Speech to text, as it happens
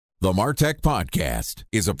The Martech Podcast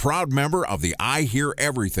is a proud member of the I Hear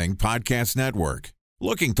Everything Podcast Network.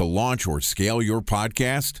 Looking to launch or scale your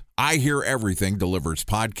podcast? I Hear Everything delivers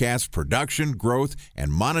podcast production, growth,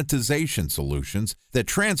 and monetization solutions that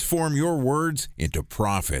transform your words into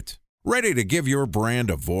profit. Ready to give your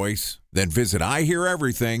brand a voice? Then visit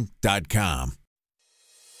iheareverything.com.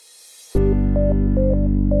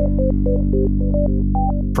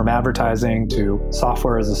 From advertising to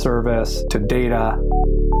software as a service to data.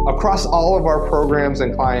 Across all of our programs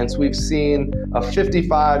and clients, we've seen a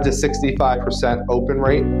 55 to 65% open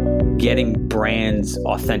rate. Getting brands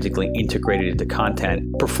authentically integrated into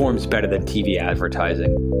content performs better than TV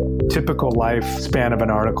advertising. Typical lifespan of an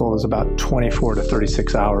article is about 24 to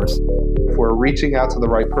 36 hours. If we're reaching out to the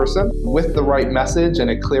right person with the right message and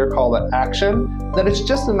a clear call to action, then it's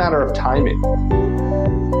just a matter of timing.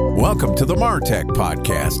 Welcome to the Martech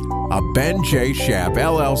Podcast, a Ben J. Schaap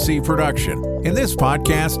LLC production. In this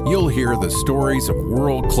podcast, you'll hear the stories of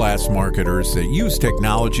world-class marketers that use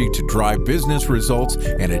technology to drive business results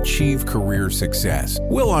and achieve career success.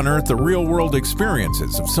 We'll unearth the real-world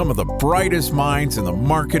experiences of some of the brightest minds in the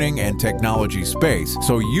marketing and technology space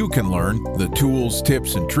so you can learn the tools,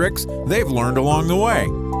 tips, and tricks they've learned along the way.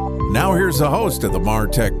 Now here's the host of the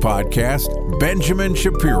Martech Podcast, Benjamin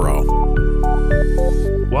Shapiro.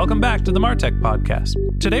 Welcome back to the Martech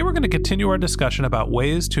Podcast. Today we're going to continue our discussion about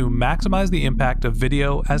ways to maximize the impact of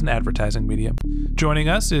video as an advertising medium. Joining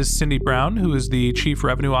us is Cindy Brown, who is the Chief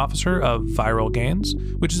Revenue Officer of Viral Gains,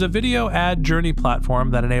 which is a video ad journey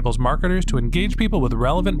platform that enables marketers to engage people with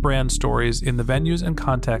relevant brand stories in the venues and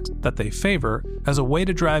context that they favor as a way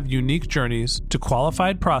to drive unique journeys to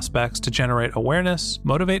qualified prospects to generate awareness,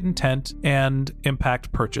 motivate intent, and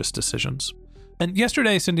impact purchase decisions. And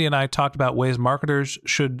yesterday, Cindy and I talked about ways marketers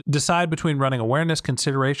should decide between running awareness,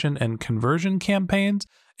 consideration, and conversion campaigns.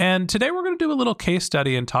 And today we're going to do a little case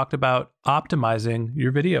study and talk about optimizing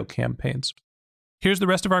your video campaigns. Here's the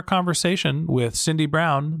rest of our conversation with Cindy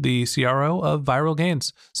Brown, the CRO of Viral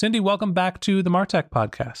Gains. Cindy, welcome back to the Martech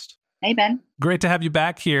Podcast. Hey, Ben. Great to have you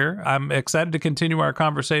back here. I'm excited to continue our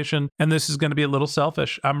conversation, and this is going to be a little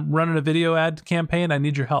selfish. I'm running a video ad campaign. I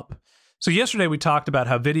need your help. So yesterday we talked about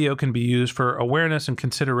how video can be used for awareness and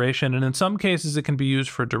consideration, and in some cases it can be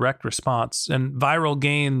used for direct response. And Viral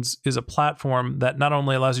Gains is a platform that not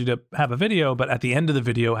only allows you to have a video, but at the end of the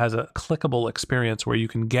video has a clickable experience where you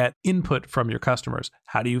can get input from your customers.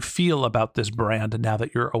 How do you feel about this brand now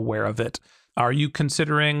that you're aware of it? Are you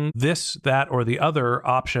considering this, that, or the other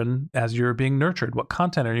option as you're being nurtured? What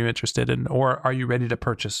content are you interested in? Or are you ready to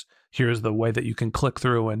purchase? Here's the way that you can click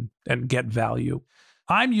through and get value.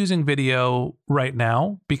 I'm using video right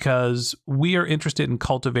now because we are interested in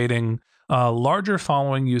cultivating a larger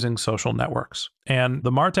following using social networks. And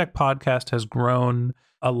the Martech Podcast has grown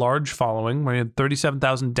a large following. We had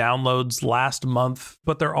 37,000 downloads last month,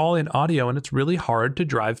 but they're all in audio, and it's really hard to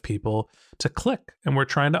drive people to click. And we're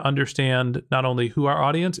trying to understand not only who our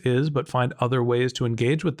audience is, but find other ways to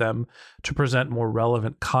engage with them to present more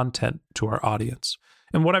relevant content to our audience.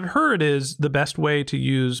 And what I've heard is the best way to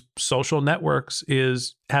use social networks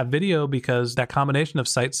is have video because that combination of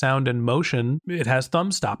sight, sound, and motion, it has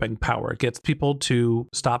thumb stopping power. It gets people to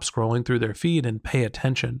stop scrolling through their feed and pay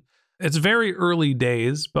attention. It's very early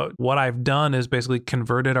days, but what I've done is basically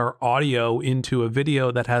converted our audio into a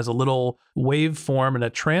video that has a little waveform and a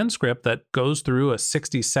transcript that goes through a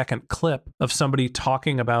 60-second clip of somebody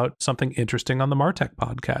talking about something interesting on the Martech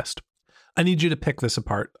Podcast. I need you to pick this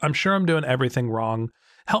apart. I'm sure I'm doing everything wrong.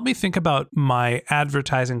 Help me think about my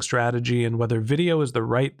advertising strategy and whether video is the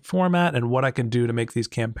right format and what I can do to make these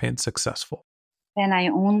campaigns successful. Ben, I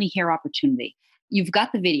only hear opportunity. You've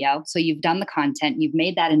got the video, so you've done the content, you've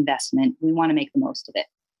made that investment. We want to make the most of it.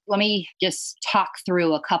 Let me just talk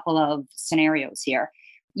through a couple of scenarios here.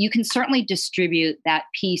 You can certainly distribute that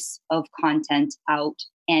piece of content out,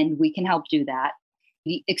 and we can help do that.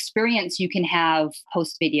 The experience you can have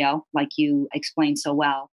post-video, like you explained so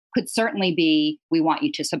well, could certainly be, we want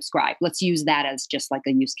you to subscribe. Let's use that as just like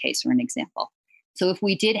a use case or an example. So if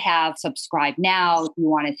we did have subscribe now, if you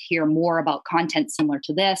want to hear more about content similar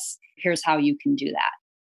to this, here's how you can do that.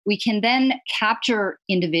 We can then capture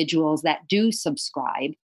individuals that do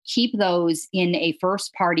subscribe, keep those in a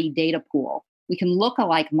first-party data pool. We can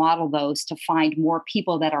look-alike model those to find more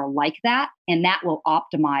people that are like that, and that will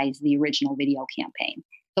optimize the original video campaign.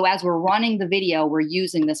 So as we're running the video, we're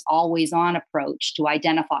using this always-on approach to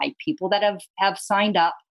identify people that have signed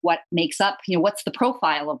up, what makes up, what's the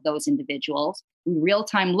profile of those individuals. We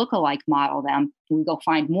real-time lookalike model them. We go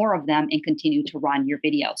find more of them and continue to run your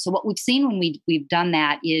video. So what we've seen when we've done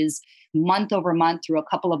that is month over month through a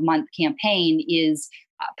couple of month campaign is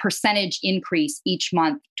a percentage increase each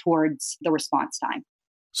month towards the response time.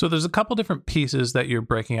 So there's a couple different pieces that you're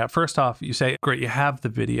breaking out. First off, you say, great, you have the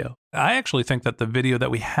video. I actually think that the video that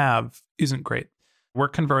we have isn't great. We're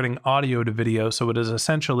converting audio to video, so it is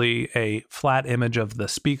essentially a flat image of the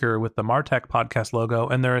speaker with the Martech podcast logo,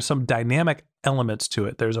 and there are some dynamic elements to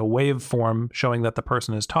it. There's a waveform showing that the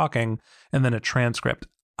person is talking, and then a transcript.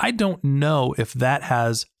 I don't know if that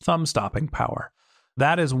has thumb-stopping power.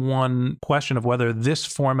 That is one question of whether this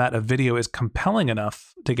format of video is compelling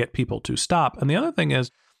enough to get people to stop. And the other thing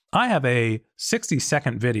is, I have a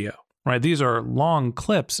 60-second video, right? These are long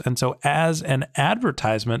clips, and so as an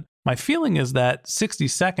advertisement, my feeling is that 60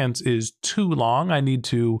 seconds is too long. I need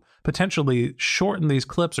to potentially shorten these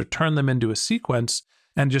clips or turn them into a sequence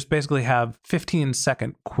and just basically have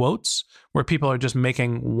 15-second quotes where people are just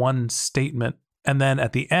making one statement. And then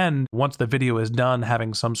at the end, once the video is done,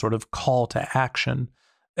 having some sort of call to action.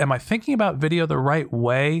 Am I thinking about video the right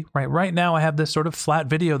way? Right now, I have this sort of flat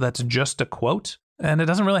video that's just a quote, and it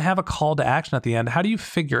doesn't really have a call to action at the end. How do you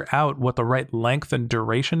figure out what the right length and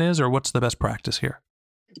duration is, or what's the best practice here?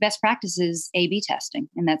 The best practice is A/B testing,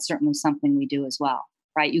 and that's certainly something we do as well,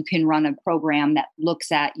 right? You can run a program that looks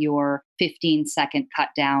at your 15-second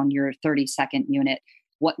cut down, your 30-second unit.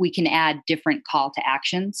 What we can add different call to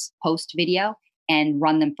actions post video and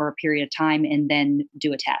run them for a period of time and then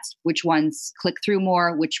do a test. Which ones click through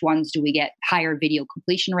more? Which ones do we get higher video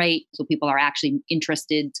completion rate so people are actually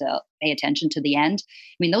interested to pay attention to the end?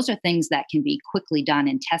 I mean, those are things that can be quickly done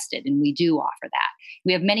and tested, and we do offer that.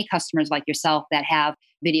 We have many customers like yourself that have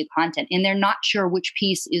video content and they're not sure which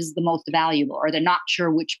piece is the most valuable, or they're not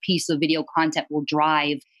sure which piece of video content will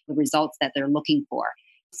drive the results that they're looking for.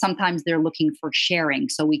 Sometimes they're looking for sharing.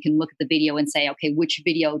 So we can look at the video and say, okay, which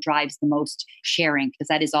video drives the most sharing? Because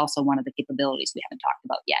that is also one of the capabilities we haven't talked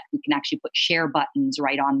about yet. We can actually put share buttons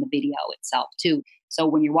right on the video itself too. So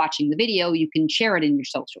when you're watching the video, you can share it in your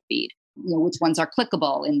social feed. Which ones are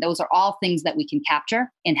clickable. And those are all things that we can capture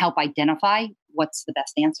and help identify what's the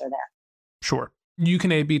best answer there. Sure. You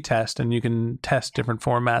can A/B test and you can test different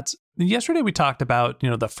formats. Yesterday we talked about,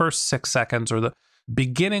 the first 6 seconds or the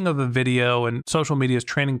beginning of a video, and social media is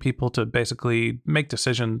training people to basically make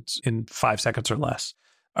decisions in 5 seconds or less.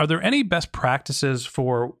 Are there any best practices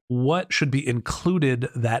for what should be included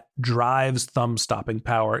that drives thumb stopping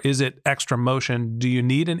power? Is it extra motion? Do you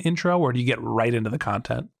need an intro, or do you get right into the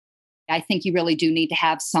content? I think you really do need to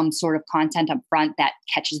have some sort of content up front that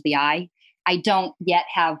catches the eye. I don't yet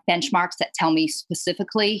have benchmarks that tell me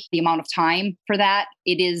specifically the amount of time for that.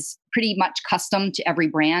 It is pretty much custom to every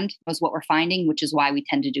brand, is what we're finding, which is why we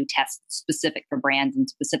tend to do tests specific for brands and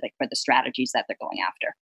specific for the strategies that they're going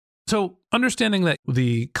after. So understanding that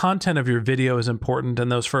the content of your video is important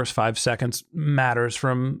and those first 5 seconds matters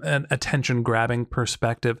from an attention-grabbing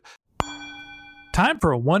perspective. Time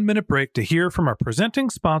for a 1-minute break to hear from our presenting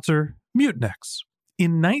sponsor, Mutinex.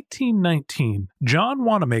 In 1919, John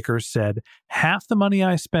Wanamaker said, "Half the money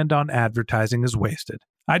I spend on advertising is wasted.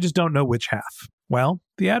 I just don't know which half." Well,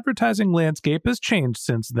 the advertising landscape has changed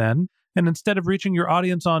since then, and instead of reaching your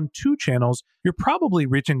audience on 2 channels, you're probably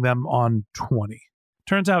reaching them on 20.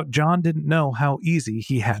 Turns out John didn't know how easy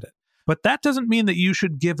he had it. But that doesn't mean that you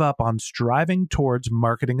should give up on striving towards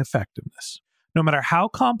marketing effectiveness. No matter how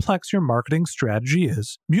complex your marketing strategy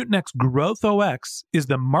is, Mutinex GrowthOS is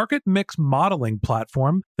the market mix modeling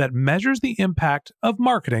platform that measures the impact of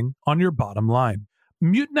marketing on your bottom line.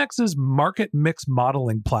 Mutinex's market mix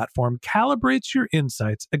modeling platform calibrates your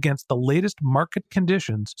insights against the latest market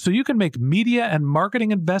conditions so you can make media and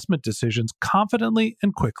marketing investment decisions confidently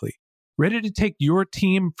and quickly. Ready to take your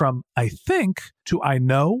team from I think to I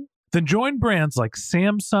know? Then join brands like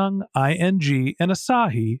Samsung, ING, and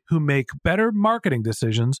Asahi who make better marketing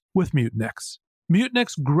decisions with Mutinex.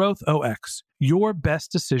 Mutinex GrowthOS. Your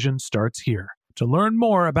best decision starts here. To learn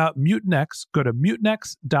more about Mutinex, go to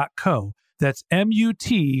mutinex.co. That's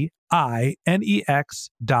MUTINEX.co.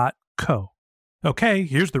 Okay,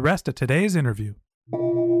 here's the rest of today's interview.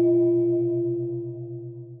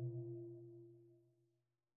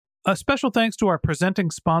 A special thanks to our presenting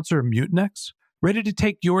sponsor, Mutinex. Ready to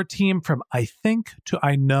take your team from I think to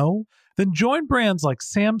I know? Then join brands like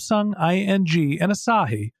Samsung, ING, and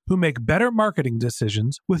Asahi who make better marketing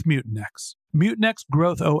decisions with Mutinex. Mutinex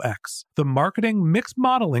GrowthOS, the marketing mix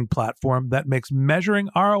modeling platform that makes measuring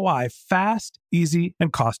ROI fast, easy,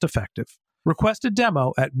 and cost-effective. Request a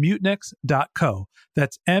demo at mutinex.co.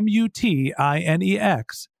 That's MUTINEX.co.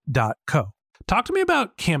 Talk to me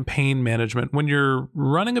about campaign management. When you're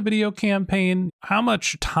running a video campaign, how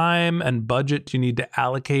much time and budget do you need to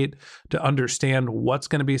allocate to understand what's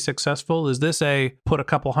going to be successful? Is this a put a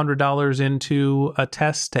couple $100 into a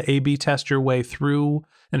test to A/B test your way through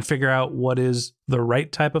and figure out what is the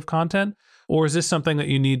right type of content? Or is this something that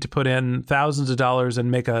you need to put in thousands of dollars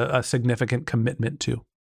and make a significant commitment to?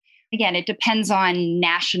 Again, it depends on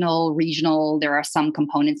national, regional. There are some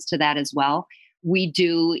components to that as well. We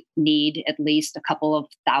do need at least a couple of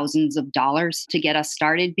thousands of dollars to get us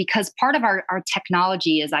started because part of our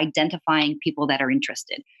technology is identifying people that are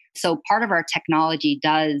interested. So part of our technology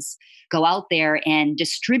does go out there and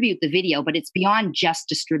distribute the video, but it's beyond just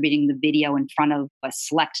distributing the video in front of a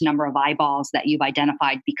select number of eyeballs that you've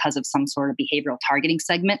identified because of some sort of behavioral targeting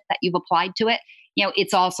segment that you've applied to it.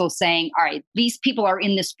 It's also saying, all right, these people are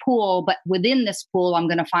in this pool, but within this pool, I'm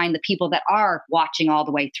going to find the people that are watching all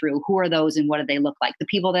the way through. Who are those and what do they look like? The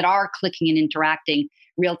people that are clicking and interacting,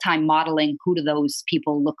 real-time modeling, who do those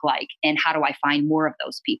people look like? And how do I find more of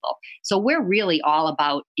those people? So we're really all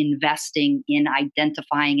about investing in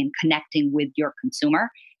identifying and connecting with your consumer.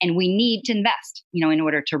 And we need to invest, in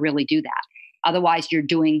order to really do that. Otherwise, you're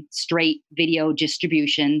doing straight video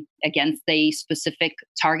distribution against a specific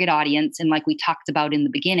target audience. And like we talked about in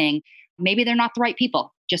the beginning, maybe they're not the right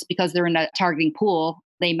people. Just because they're in a targeting pool,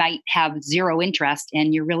 they might have zero interest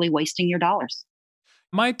and you're really wasting your dollars.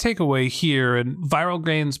 My takeaway here, and Viral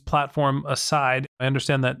Gains platform aside, I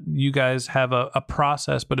understand that you guys have a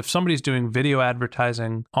process, but if somebody's doing video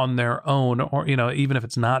advertising on their own, or even if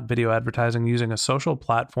it's not video advertising using a social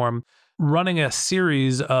platform, running a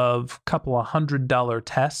series of couple of $100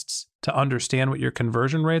 tests to understand what your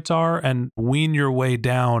conversion rates are and wean your way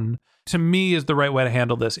down, to me, is the right way to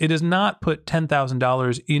handle this. It is not put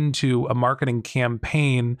 $10,000 into a marketing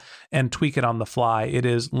campaign and tweak it on the fly. It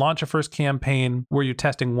is launch a first campaign where you're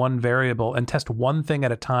testing one variable and test one thing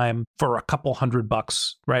at a time for a couple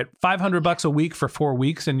 $100, right? $500 a week for 4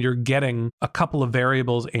 weeks, and you're getting a couple of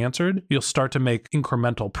variables answered. You'll start to make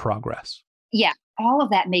incremental progress. Yeah. All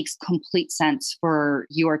of that makes complete sense for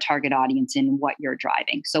your target audience and what you're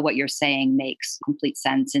driving. So what you're saying makes complete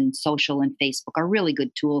sense, and social and Facebook are really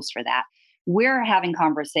good tools for that. We're having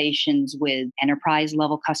conversations with enterprise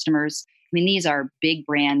level customers. These are big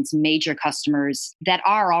brands, major customers that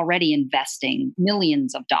are already investing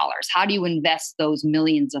millions of dollars. How do you invest those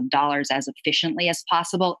millions of dollars as efficiently as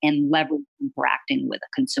possible and leverage interacting with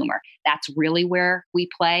a consumer? That's really where we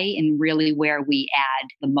play and really where we add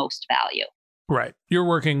the most value. Right. You're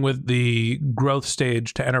working with the growth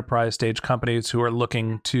stage to enterprise stage companies who are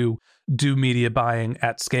looking to do media buying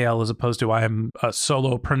at scale, as opposed to I am a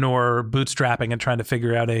solopreneur bootstrapping and trying to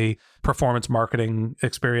figure out a performance marketing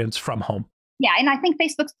experience from home. Yeah. And I think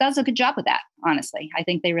Facebook does a good job with that, honestly. I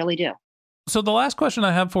think they really do. So the last question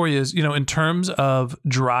I have for you is, in terms of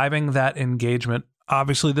driving that engagement,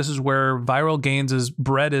 obviously, this is where Viral Gains'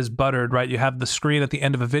 bread is buttered, right? You have the screen at the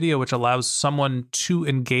end of a video, which allows someone to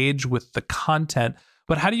engage with the content.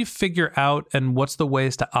 But how do you figure out, and what's the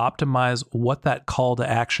ways to optimize what that call to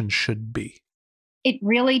action should be? It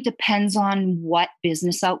really depends on what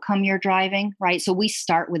business outcome you're driving, right? So we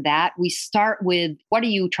start with that. We start with, what are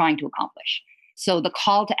you trying to accomplish? So the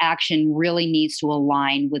call to action really needs to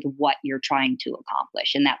align with what you're trying to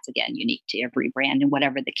accomplish. And that's, again, unique to every brand and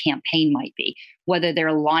whatever the campaign might be, whether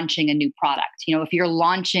they're launching a new product. If you're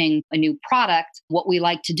launching a new product, what we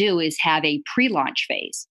like to do is have a pre-launch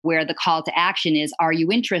phase where the call to action is, are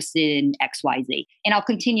you interested in XYZ? And I'll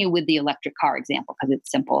continue with the electric car example because it's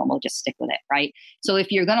simple and we'll just stick with it, right? So if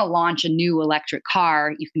you're going to launch a new electric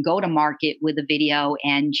car, you can go to market with a video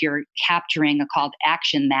and you're capturing a call to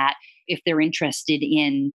action that if they're interested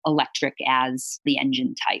in electric as the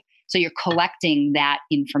engine type. So you're collecting that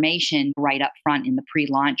information right up front in the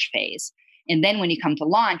pre-launch phase. And then when you come to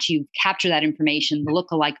launch, you capture that information, the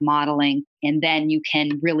lookalike modeling, and then you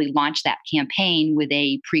can really launch that campaign with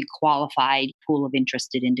a pre-qualified pool of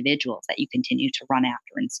interested individuals that you continue to run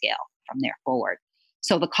after and scale from there forward.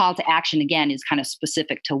 So the call to action, again, is kind of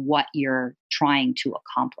specific to what you're trying to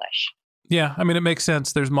accomplish. Yeah, it makes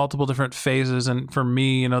sense. There's multiple different phases. And for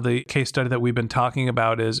me, the case study that we've been talking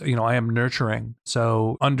about is, I am nurturing.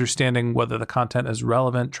 So understanding whether the content is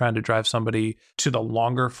relevant, trying to drive somebody to the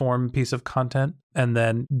longer form piece of content, and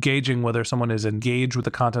then gauging whether someone is engaged with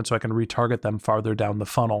the content so I can retarget them farther down the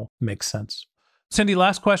funnel makes sense. Cindy,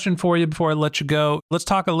 last question for you before I let you go. Let's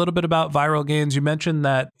talk a little bit about Viral Gains. You mentioned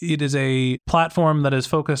that it is a platform that is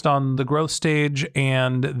focused on the growth stage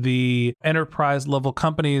and the enterprise level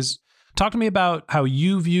companies. Talk to me about how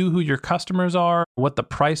you view who your customers are, what the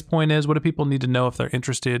price point is. What do people need to know if they're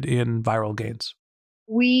interested in Viral Gains?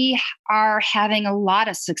 We are having a lot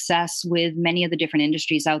of success with many of the different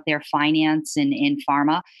industries out there, finance and in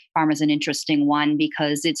pharma. Pharma is an interesting one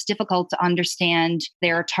because it's difficult to understand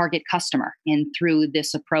their target customer. And through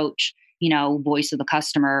this approach, voice of the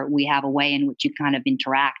customer, we have a way in which you kind of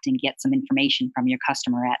interact and get some information from your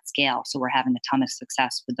customer at scale. So we're having a ton of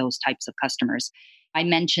success with those types of customers. I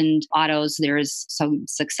mentioned autos. There's some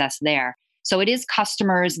success there. So it is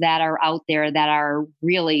customers that are out there that are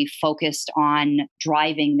really focused on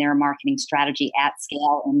driving their marketing strategy at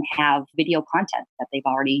scale and have video content that they've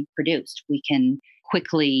already produced. We can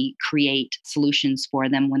quickly create solutions for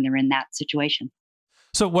them when they're in that situation.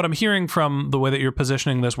 So what I'm hearing from the way that you're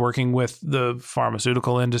positioning this, working with the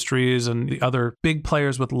pharmaceutical industries and the other big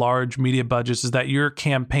players with large media budgets, is that your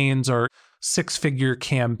campaigns are six-figure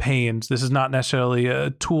campaigns. This is not necessarily a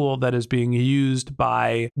tool that is being used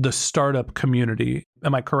by the startup community.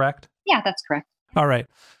 Am I correct? Yeah, that's correct. All right.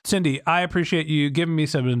 Cindy, I appreciate you giving me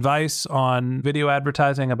some advice on video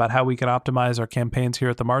advertising about how we can optimize our campaigns here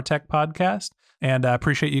at the MarTech podcast. And I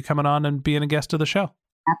appreciate you coming on and being a guest of the show.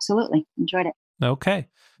 Absolutely. Enjoyed it. Okay.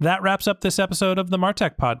 That wraps up this episode of the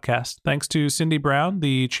MarTech podcast. Thanks to Cindy Brown,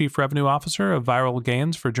 the Chief Revenue Officer of Viral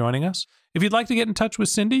Gains, for joining us. If you'd like to get in touch with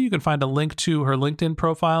Cindy, you can find a link to her LinkedIn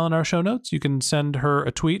profile in our show notes. You can send her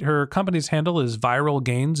a tweet. Her company's handle is Viral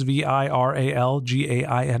Gains,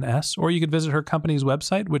 VIRALGAINS, or you could visit her company's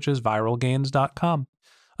website, which is viralgains.com.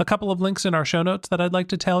 A couple of links in our show notes that I'd like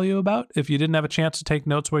to tell you about. If you didn't have a chance to take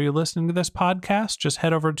notes while you're listening to this podcast, just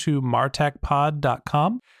head over to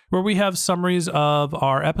martechpod.com, where we have summaries of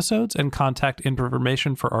our episodes and contact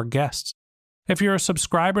information for our guests. If you're a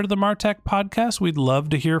subscriber to the MarTech podcast, we'd love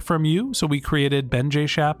to hear from you. So we created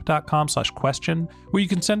benjshap.com/question, where you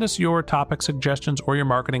can send us your topic suggestions or your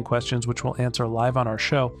marketing questions, which we'll answer live on our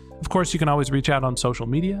show. Of course, you can always reach out on social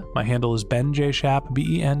media. My handle is benjshap,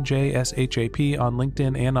 BENJSHAP, on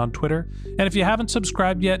LinkedIn and on Twitter. And if you haven't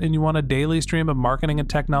subscribed yet and you want a daily stream of marketing and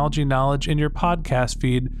technology knowledge in your podcast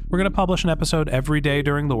feed, we're going to publish an episode every day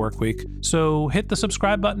during the work week. So hit the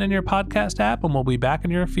subscribe button in your podcast app and we'll be back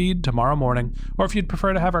in your feed tomorrow morning. Or if you'd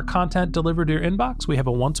prefer to have our content delivered to your inbox, we have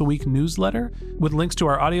a once-a-week newsletter with links to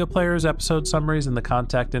our audio players, episode summaries, and the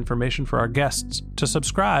contact information for our guests. To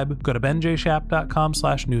subscribe, go to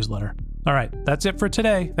benjshap.com/newsletter. All right, that's it for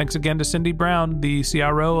today. Thanks again to Cindy Brown, the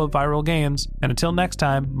CRO of Viral Gains. And until next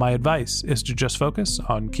time, my advice is to just focus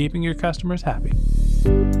on keeping your customers happy.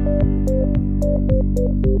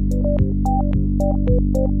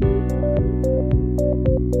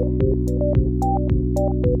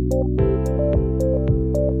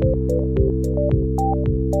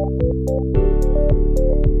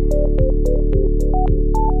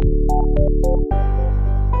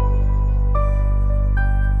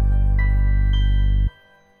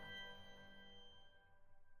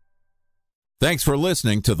 Thanks for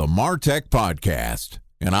listening to the MarTech podcast,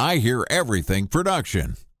 and I Hear Everything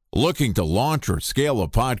production. Looking to launch or scale a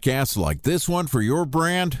podcast like this one for your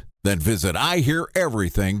brand? Then visit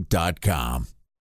iheareverything.com.